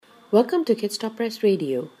Welcome to Kids Top Press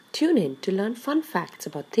Radio. Tune in to learn fun facts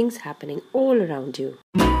about things happening all around you.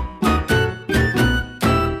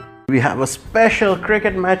 We have a special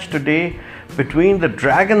cricket match today between the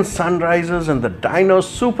Dragon Sunrisers and the Dino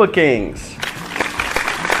Super Kings.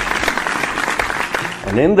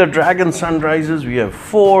 And in the Dragon Sunrisers, we have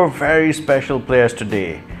four very special players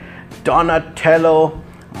today: Donatello,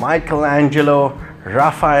 Michelangelo,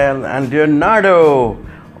 Raphael, and Leonardo.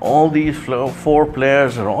 All these four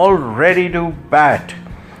players are all ready to bat,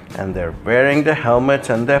 and they're wearing the helmets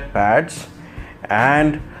and their pads.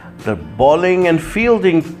 And the bowling and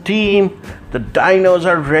fielding team, the Dinos,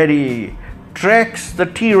 are ready. Trex the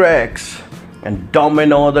T-Rex, and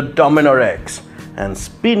Domino the Dominorex, and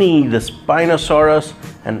Spinny the Spinosaurus,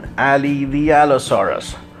 and Ali the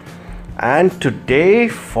Allosaurus. And today,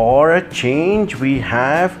 for a change, we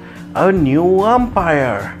have a new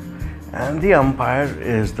umpire. And the umpire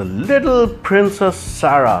is the little Princess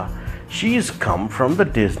Sarah. She's come from the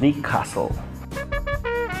Disney castle.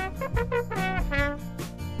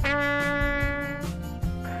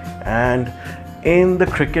 And in the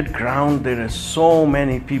cricket ground, there is so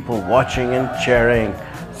many people watching and cheering.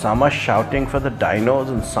 Some are shouting for the Dinos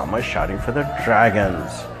and some are shouting for the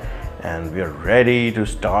Dragons. And we're ready to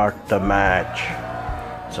start the match.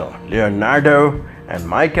 So Leonardo and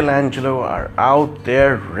Michelangelo are out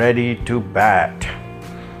there ready to bat.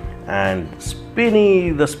 And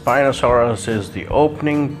Spinny the Spinosaurus is the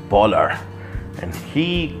opening bowler. And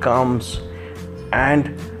he comes,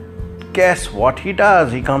 and guess what he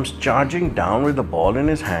does? He comes charging down with the ball in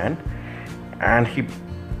his hand, and he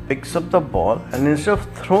picks up the ball, and instead of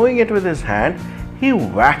throwing it with his hand, he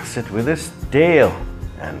whacks it with his tail.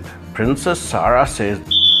 And Princess Sarah says,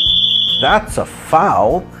 "That's a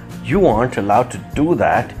foul. You aren't allowed to do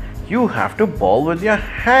that. You have to bowl with your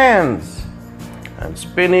hands." And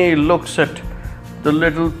Spinny looks at the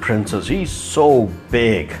little princess. He's so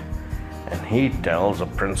big. And he tells the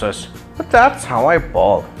princess, "But that's how I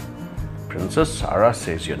bowl." Princess Sarah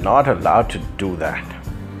says, "You're not allowed to do that."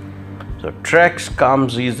 So Trex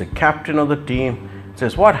comes, he's the captain of the team,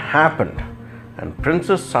 says, "What happened?" And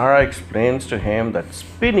Princess Sarah explains to him that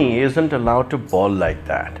Spinny isn't allowed to bowl like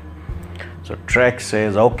that. So Trex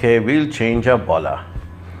says, "Okay, we'll change our bowler."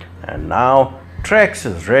 And now Trex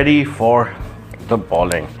is ready for the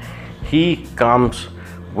bowling. He comes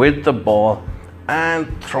with the ball and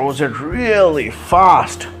throws it really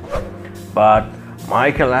fast. But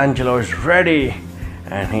Michelangelo is ready,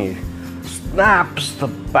 and he snaps the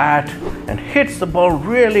bat and hits the ball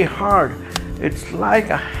really hard. It's like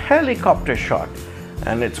a helicopter shot,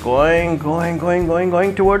 and it's going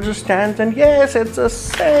towards the stands, and yes, it's a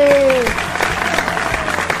save.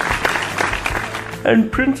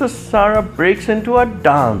 And Princess Sarah breaks into a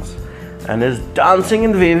dance and is dancing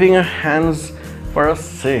and waving her hands for a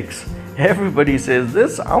six. Everybody says,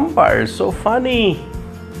 "This umpire is so funny."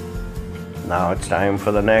 Now it's time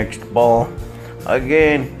for the next ball.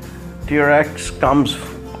 Again, T-Rex comes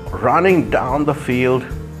running down the field,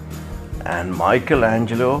 and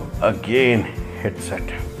Michelangelo again hits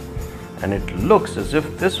it. And it looks as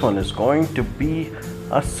if this one is going to be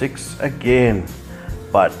a six again.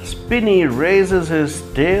 But Spinny raises his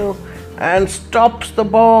tail and stops the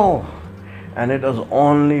ball. And it is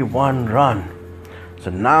only one run. So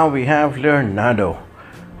now we have Leonardo,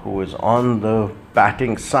 who is on the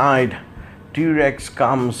batting side. T-Rex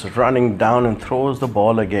comes running down and throws the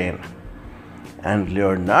ball again. And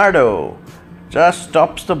Leonardo just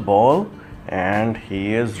stops the ball, and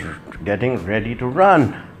he is getting ready to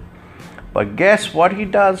run. But guess what he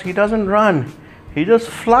does? He doesn't run. He just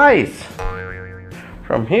flies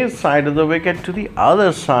from his side of the wicket to the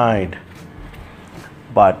other side.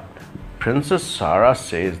 But Princess Sarah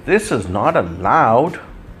says, "This is not allowed.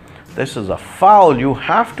 This is a foul. You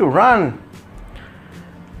have to run."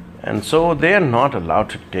 And so they are not allowed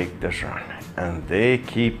to take this run. And they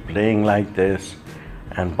keep playing like this.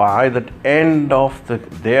 And by the end of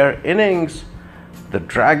their innings, the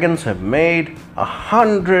Dragons have made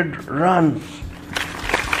 100 runs.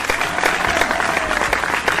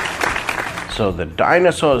 So the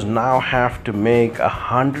dinosaurs now have to make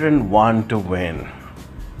 101 to win.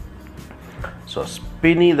 So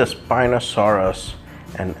Spinny the Spinosaurus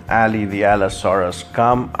and Ali the Allosaurus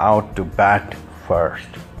come out to bat first.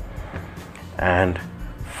 And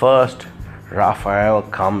first, Raphael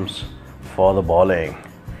comes for the bowling.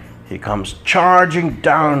 He comes charging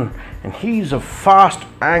down, and he's a fast,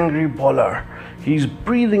 angry bowler. He's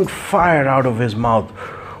breathing fire out of his mouth.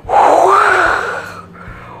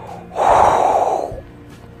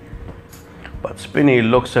 But Spinny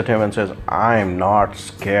looks at him and says, "I'm not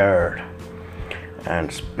scared."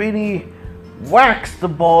 And Spinny whacks the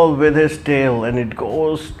ball with his tail and it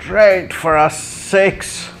goes straight for a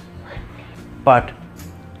 6. But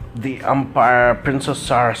the umpire, Princess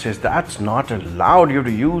Sarah, says, "That's not allowed, you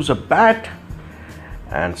to use a bat."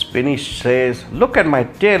 And Spinny says, "Look at my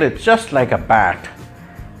tail, it's just like a bat."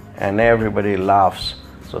 And everybody laughs.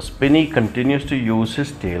 So Spinny continues to use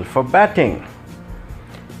his tail for batting.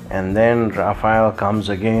 And then Raphael comes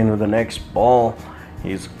again with the next ball.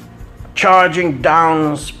 He's charging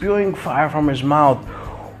down, spewing fire from his mouth.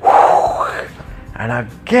 And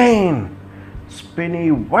again,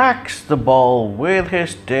 Spinny whacks the ball with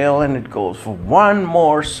his tail and it goes for one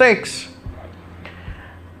more 6.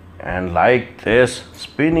 And like this,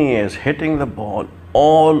 Spinny is hitting the ball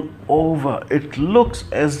all over. It looks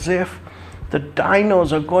as if the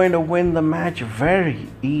Dinos are going to win the match very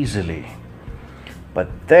easily. But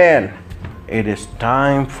then it is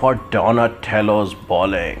time for Donatello's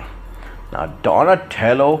bowling. Now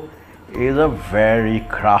Donatello is a very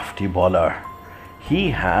crafty bowler.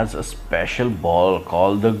 He has a special ball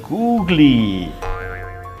called the Googly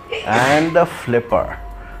and the Flipper.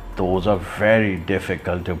 Those are very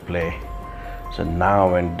difficult to play. So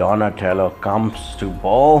now when Donatello comes to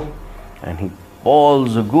bowl and he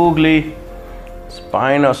bowls a Googly,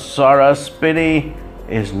 Spinosaurus Spinny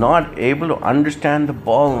is not able to understand the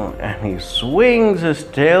ball and he swings his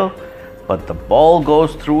tail, but the ball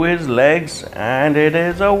goes through his legs and it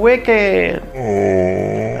is a wicket.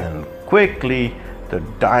 And quickly the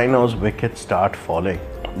Dino's wickets start falling.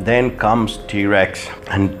 Then comes T-Rex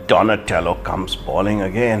and Donatello comes bowling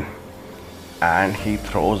again. And he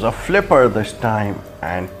throws a flipper this time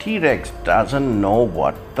and T-Rex doesn't know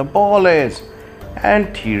what the ball is.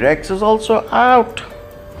 And T-Rex is also out.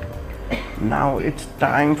 Now it's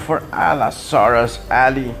time for Allosaurus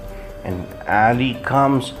Alley. And Alley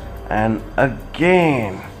comes and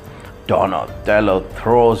again Donatello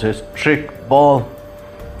throws his trick ball.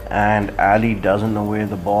 And Ali doesn't know where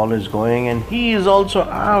the ball is going and he is also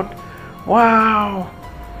out. Wow!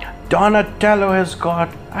 Donatello has got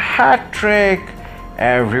a hat trick.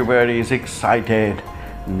 Everybody is excited.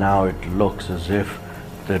 Now it looks as if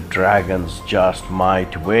the dragons just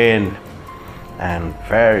might win. And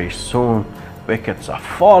very soon wickets are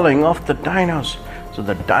falling off the Dinos. So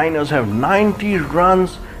the Dinos have 90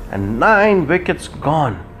 runs and 9 wickets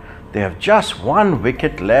gone. They have just 1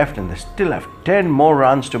 wicket left and they still have 10 more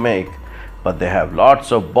runs to make. But they have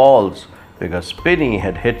lots of balls because Spinny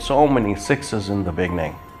had hit so many 6s in the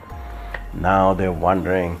beginning. Now they're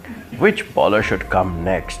wondering which bowler should come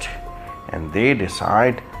next. And they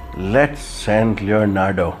decide, let's send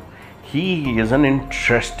Leonardo. He is an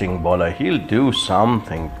interesting bowler. He'll do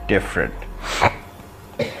something different.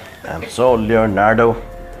 And so Leonardo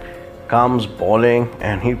comes bowling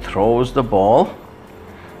and he throws the ball.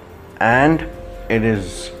 And it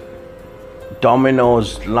is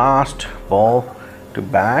Domino's last ball to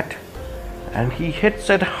bat. And he hits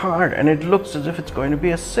it hard and it looks as if it's going to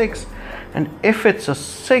be a 6. And if it's a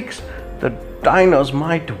 6, the Dinos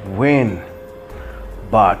might win.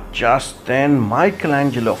 But just then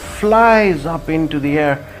Michelangelo flies up into the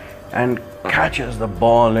air and catches the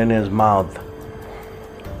ball in his mouth.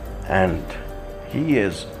 And he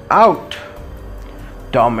is out.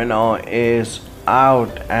 Domino is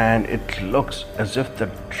out and it looks as if the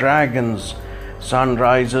Dragons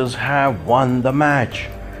Sunrisers have won the match.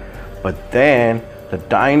 But then the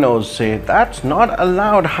Dinos say, that's not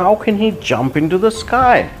allowed. How can he jump into the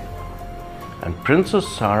sky? And Princess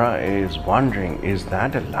Sarah is wondering, is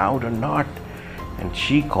that allowed or not? And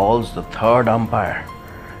she calls the third umpire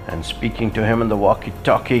and speaking to him in the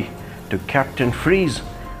walkie-talkie to Captain Freeze,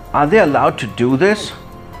 are they allowed to do this?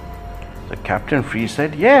 The Captain Freeze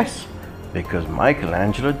said yes, because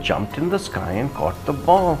Michelangelo jumped in the sky and caught the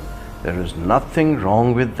ball. There is nothing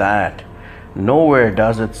wrong with that. Nowhere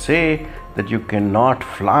does it say that you cannot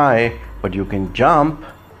fly, but you can jump.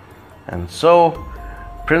 And so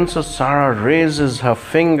Princess Sarah raises her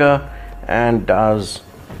finger and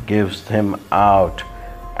gives him out.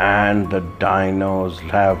 And the Dinos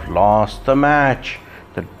have lost the match.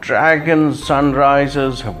 The Dragon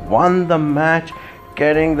Sunrisers have won the match,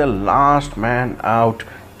 getting the last man out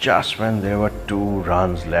just when there were 2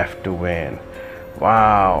 runs left to win.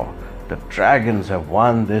 Wow, the Dragons have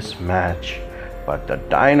won this match. But the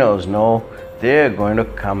Dinos know they're going to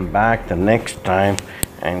come back the next time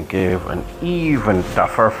and give an even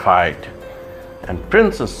tougher fight. And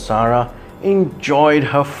Princess Sarah enjoyed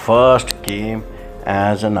her first game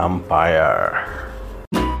as an umpire.